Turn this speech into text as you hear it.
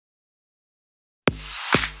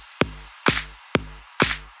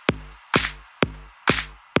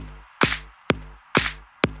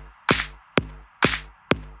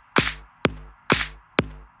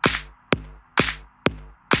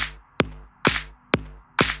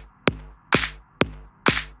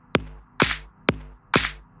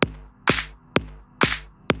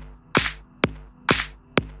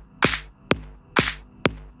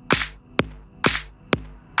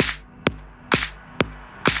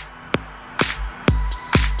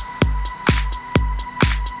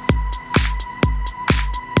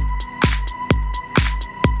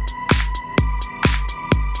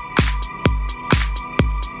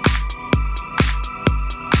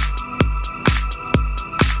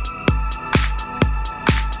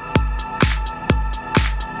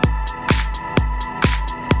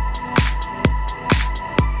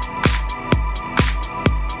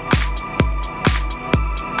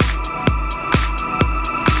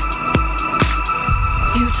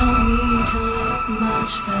told me to look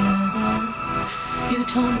much further. You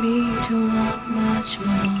told me to want much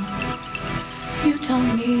more. You told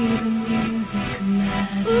me the music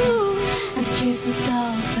matters, and to chase the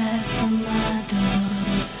dogs back from my door.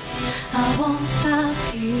 I won't stop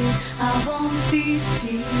here, I won't be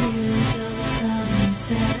still until the sun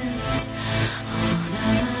sets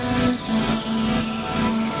on us all.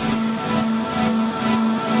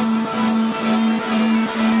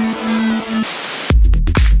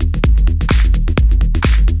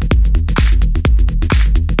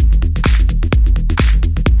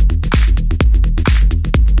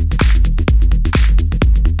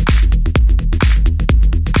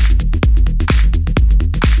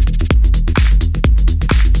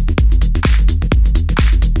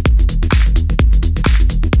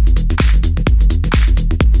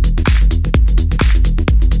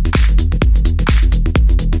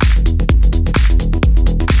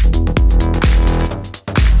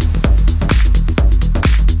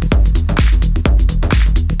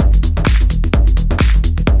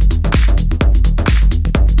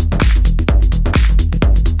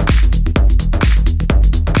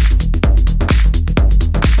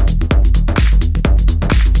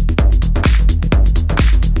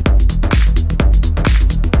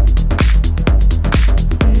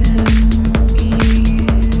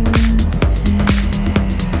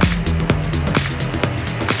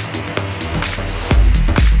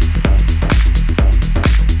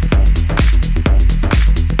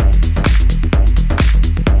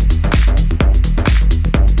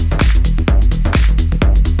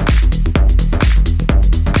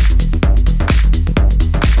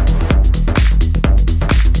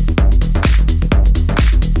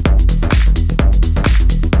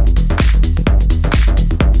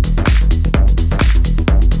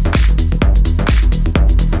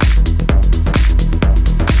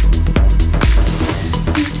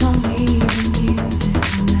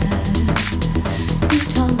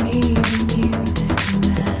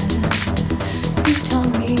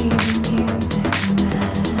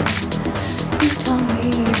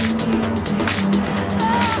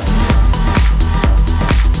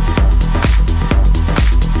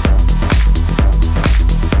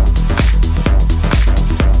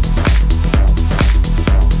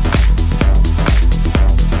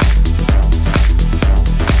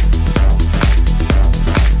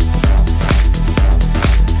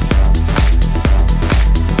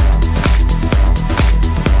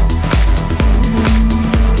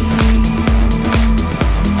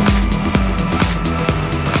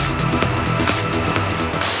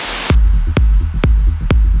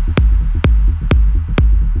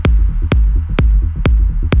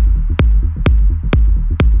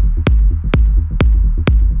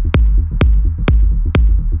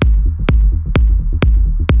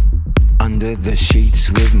 The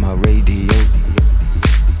sheets with my radio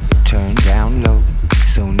turned down low,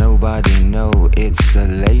 so nobody know it's the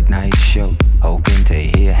late night show. Hoping to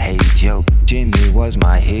hear Hey Joe. Jimmy was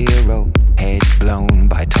my hero, head blown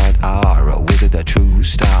by Todd R, a wizard, a true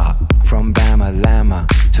star. From Bama Lama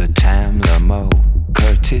to Tamla,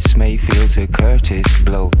 Curtis Mayfield to Curtis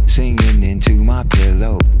Blow, singing into my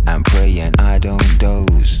pillow and praying I don't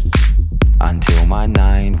doze until my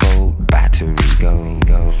 9-volt battery go.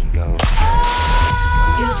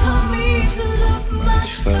 You told me to look much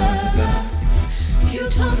further. You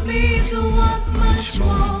told me to want much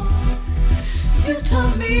more. You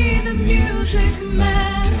told me the music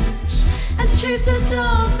matters, and to chase the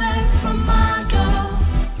dogs back from my door.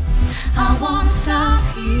 I won't stop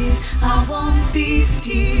here, I won't be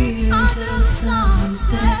still until the sun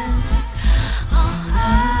sets on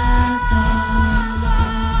us all.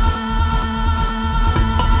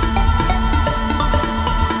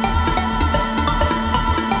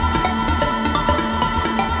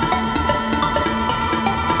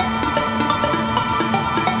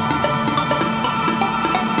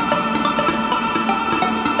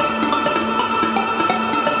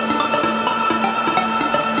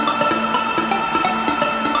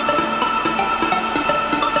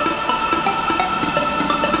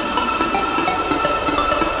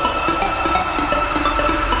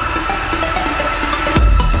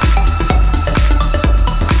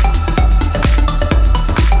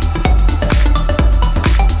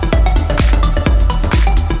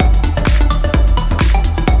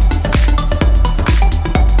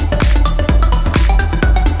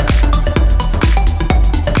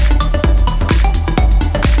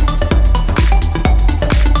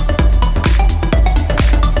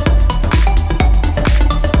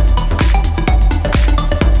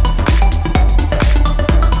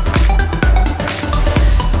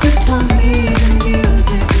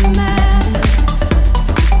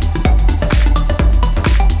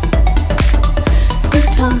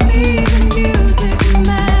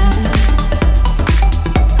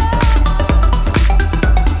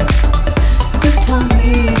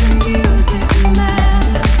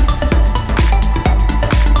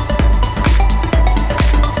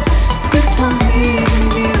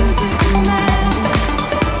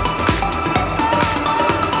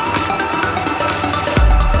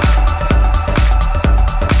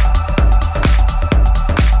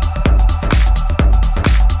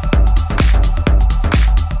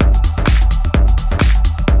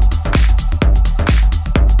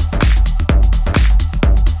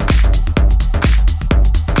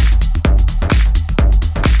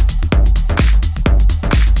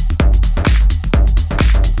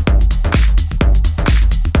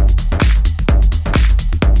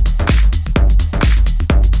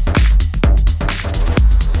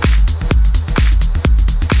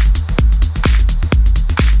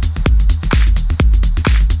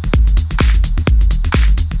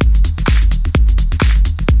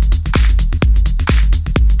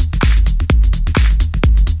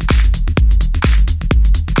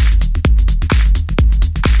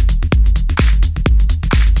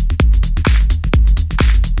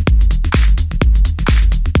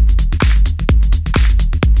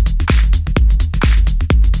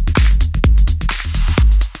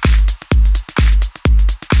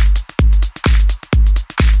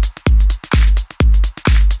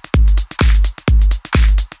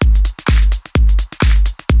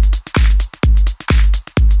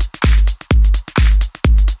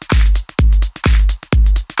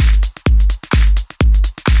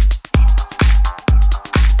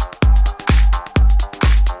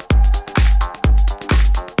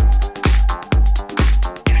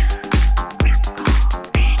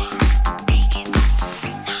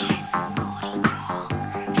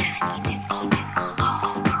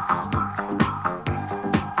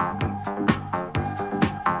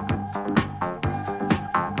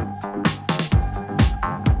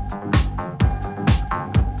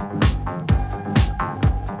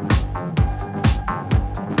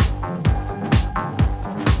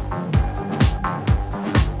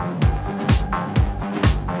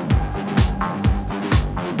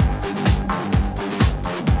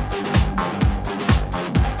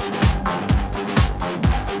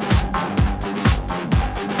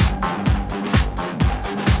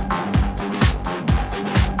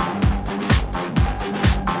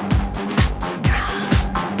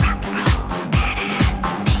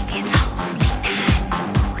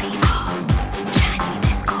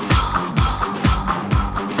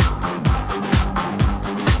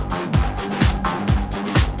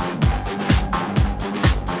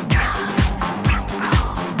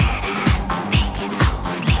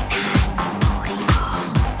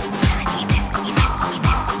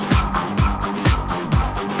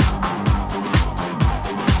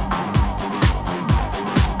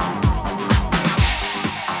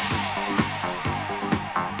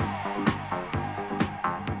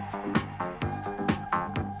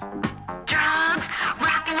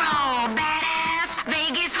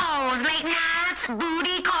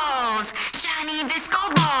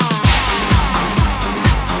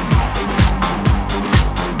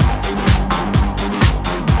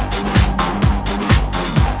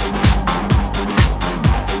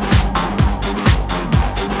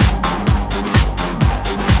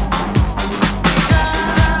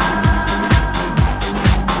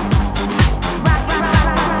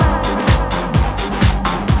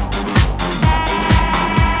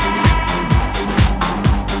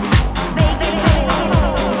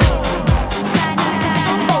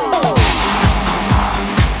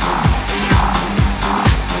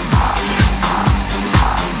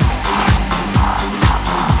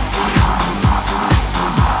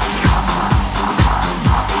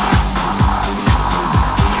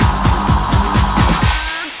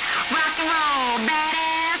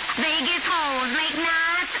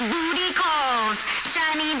 bubbles.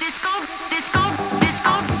 Shiny disco, disco,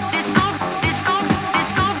 disco, disco, disco,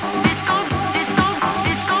 disco, disco, disco,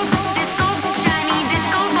 disco, disco, shiny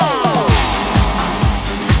disco ball.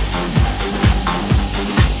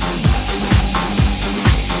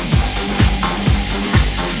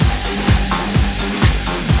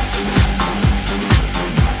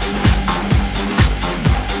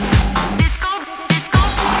 Disco,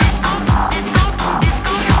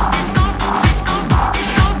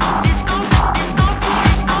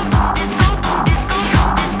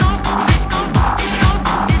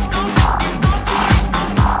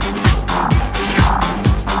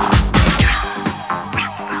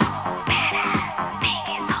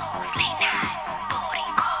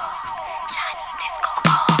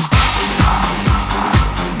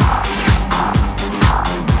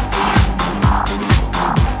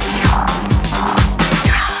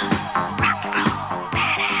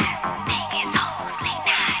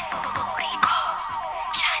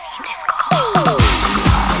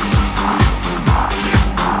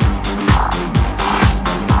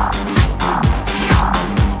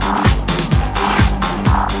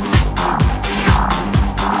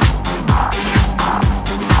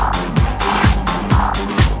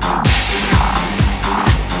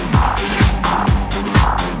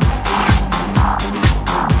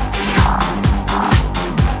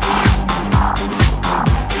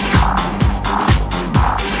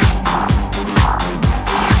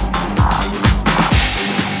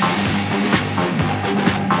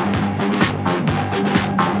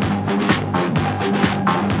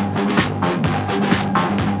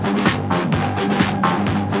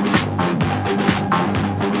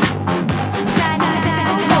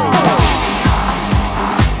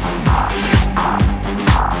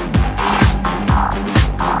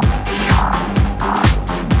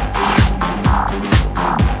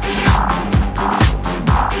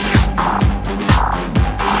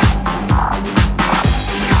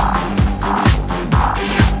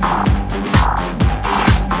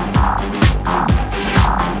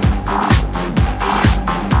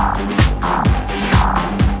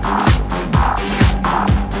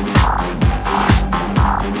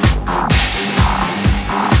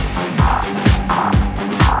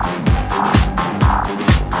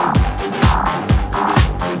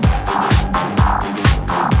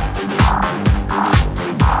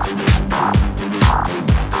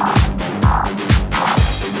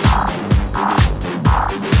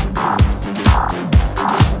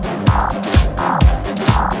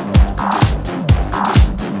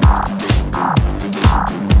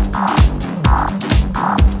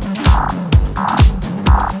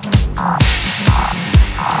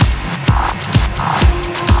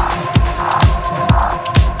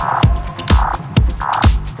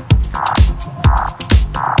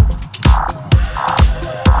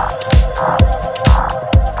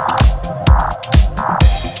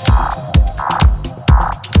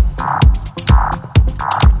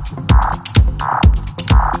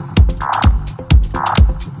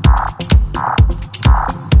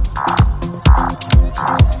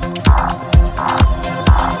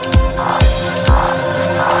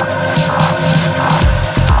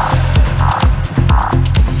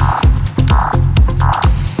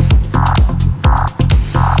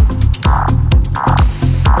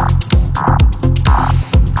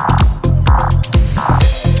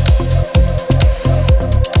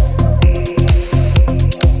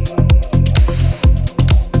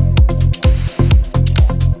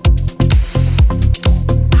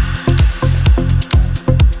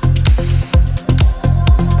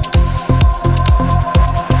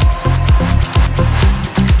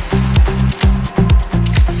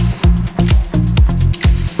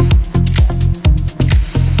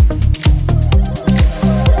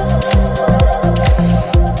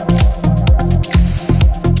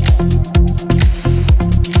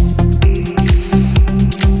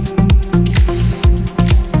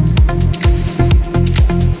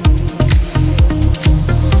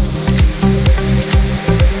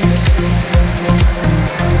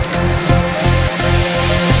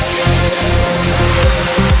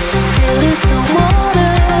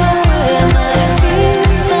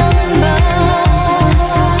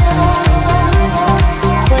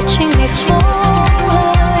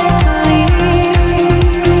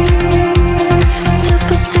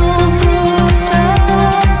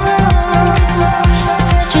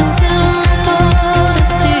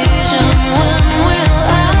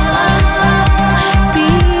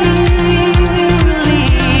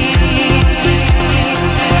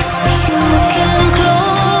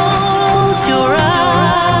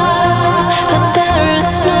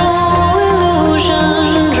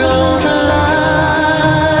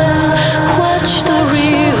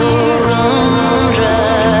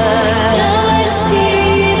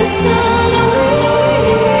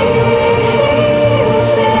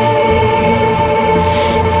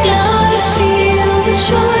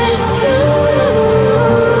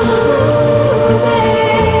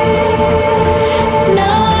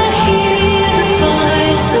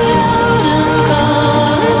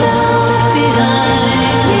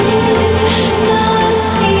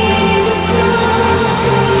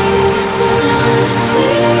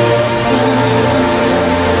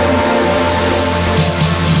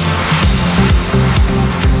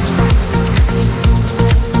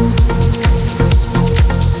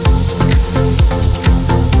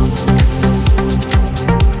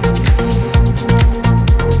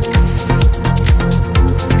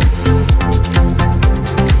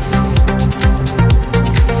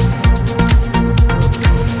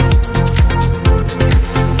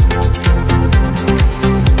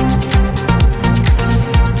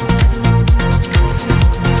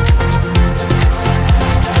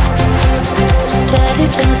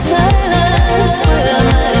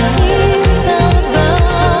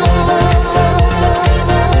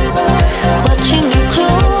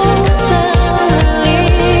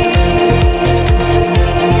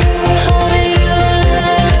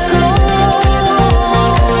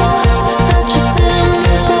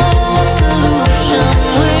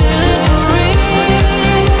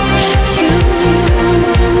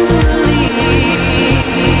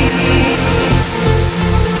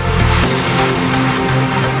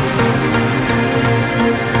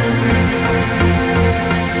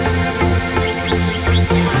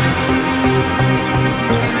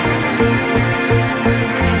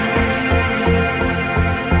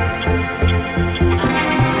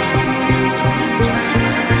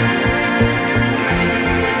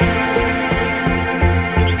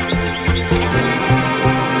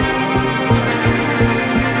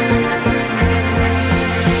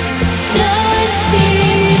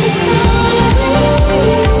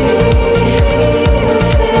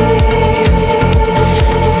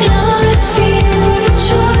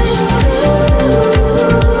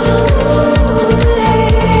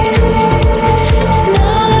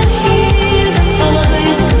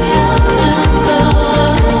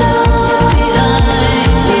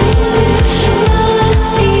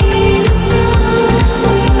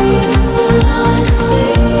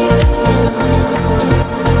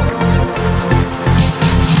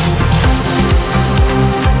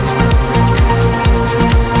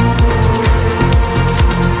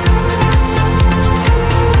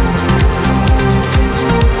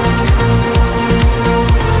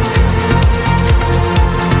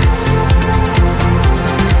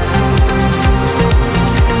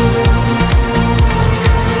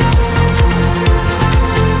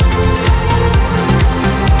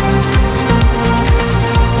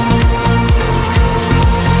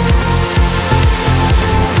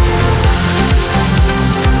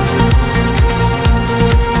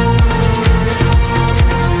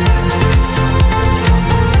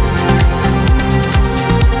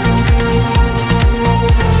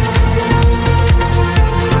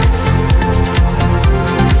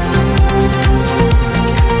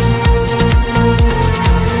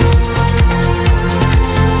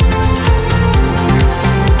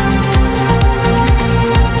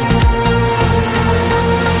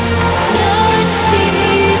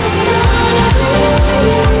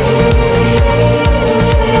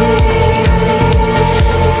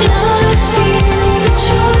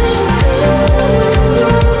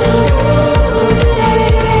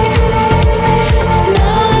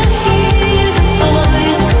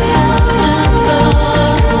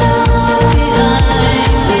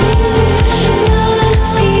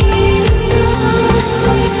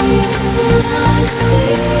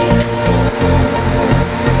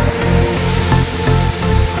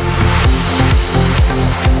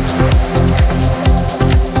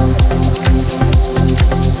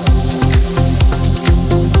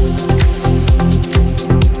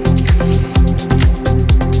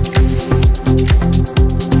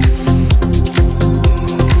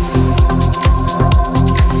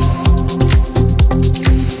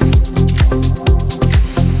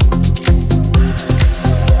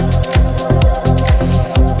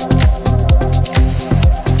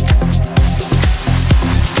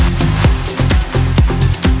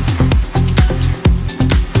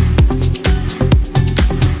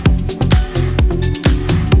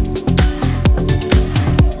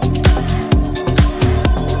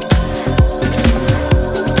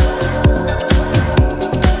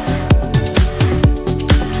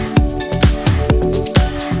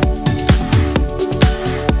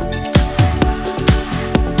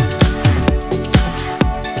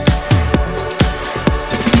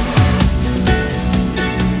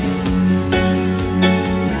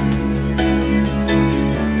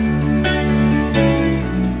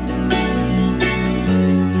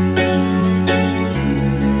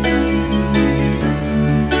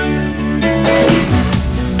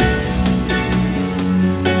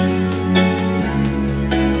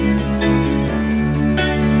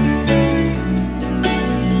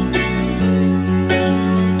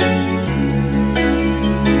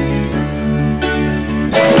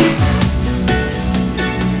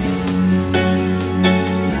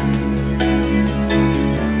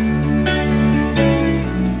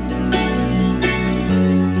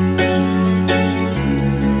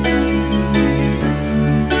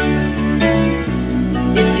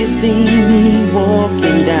 see me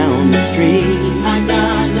walking down the street, I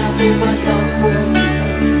got nothing but love for you.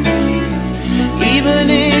 even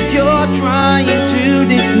if you're trying to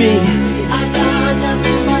diss me, I got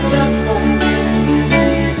nothing but love for you.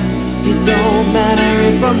 it don't matter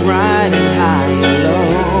if I'm riding high or low.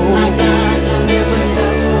 I got nothing but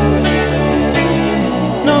love for you.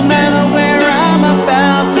 No matter where I'm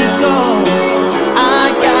about to go, I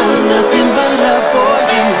got nothing but love for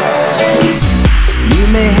you. You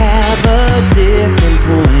may have a different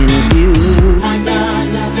point of view, I got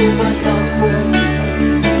nothing but love for you.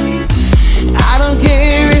 I don't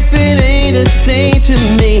care if it ain't the same to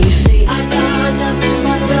me. I got nothing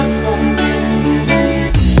but love for you.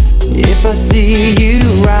 If I see you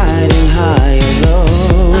riding high or I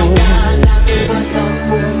low, got nothing but love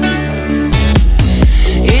for you.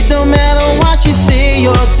 it don't matter what you say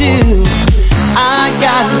or do, I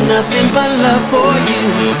got nothing but love for you.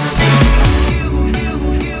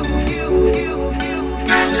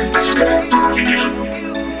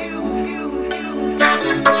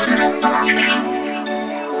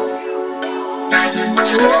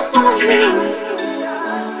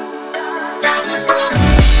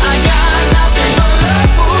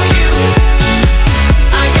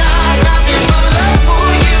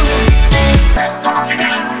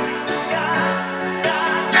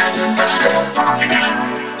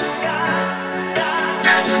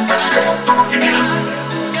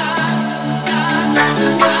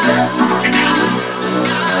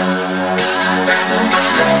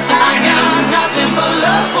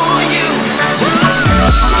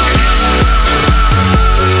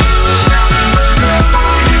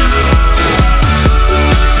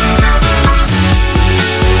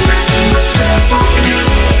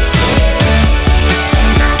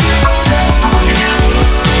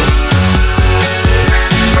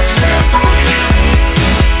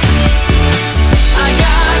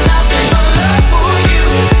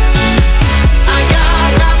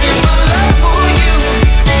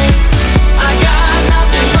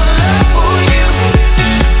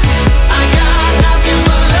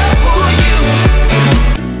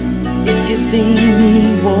 See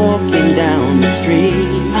me walking down the street,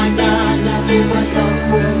 I got nothing but love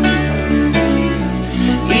for you.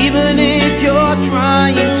 even if you're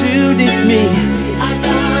trying to diss me, I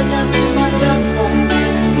got nothing but love for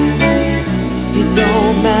you. it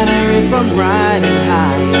don't matter if I'm riding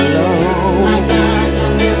high or I low. got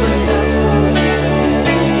nothing but love for you.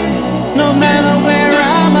 No matter where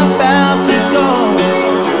I'm about to go,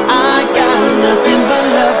 I got nothing but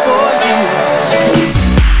love for you.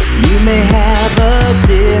 You may have a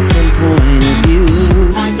different point of view,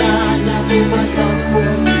 I got nothing but love for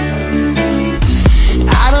you.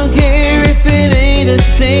 I don't care if it ain't the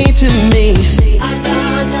same to me. I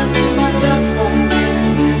got nothing but love for you.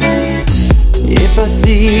 If I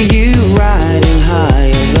see you riding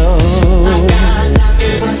high or I low, got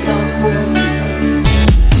nothing but love for you.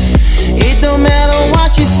 it don't matter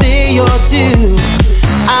what you say or do,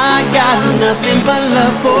 I got nothing but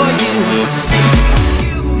love for you.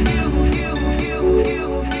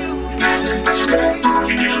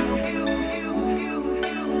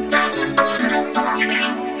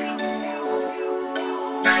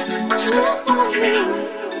 Love for you.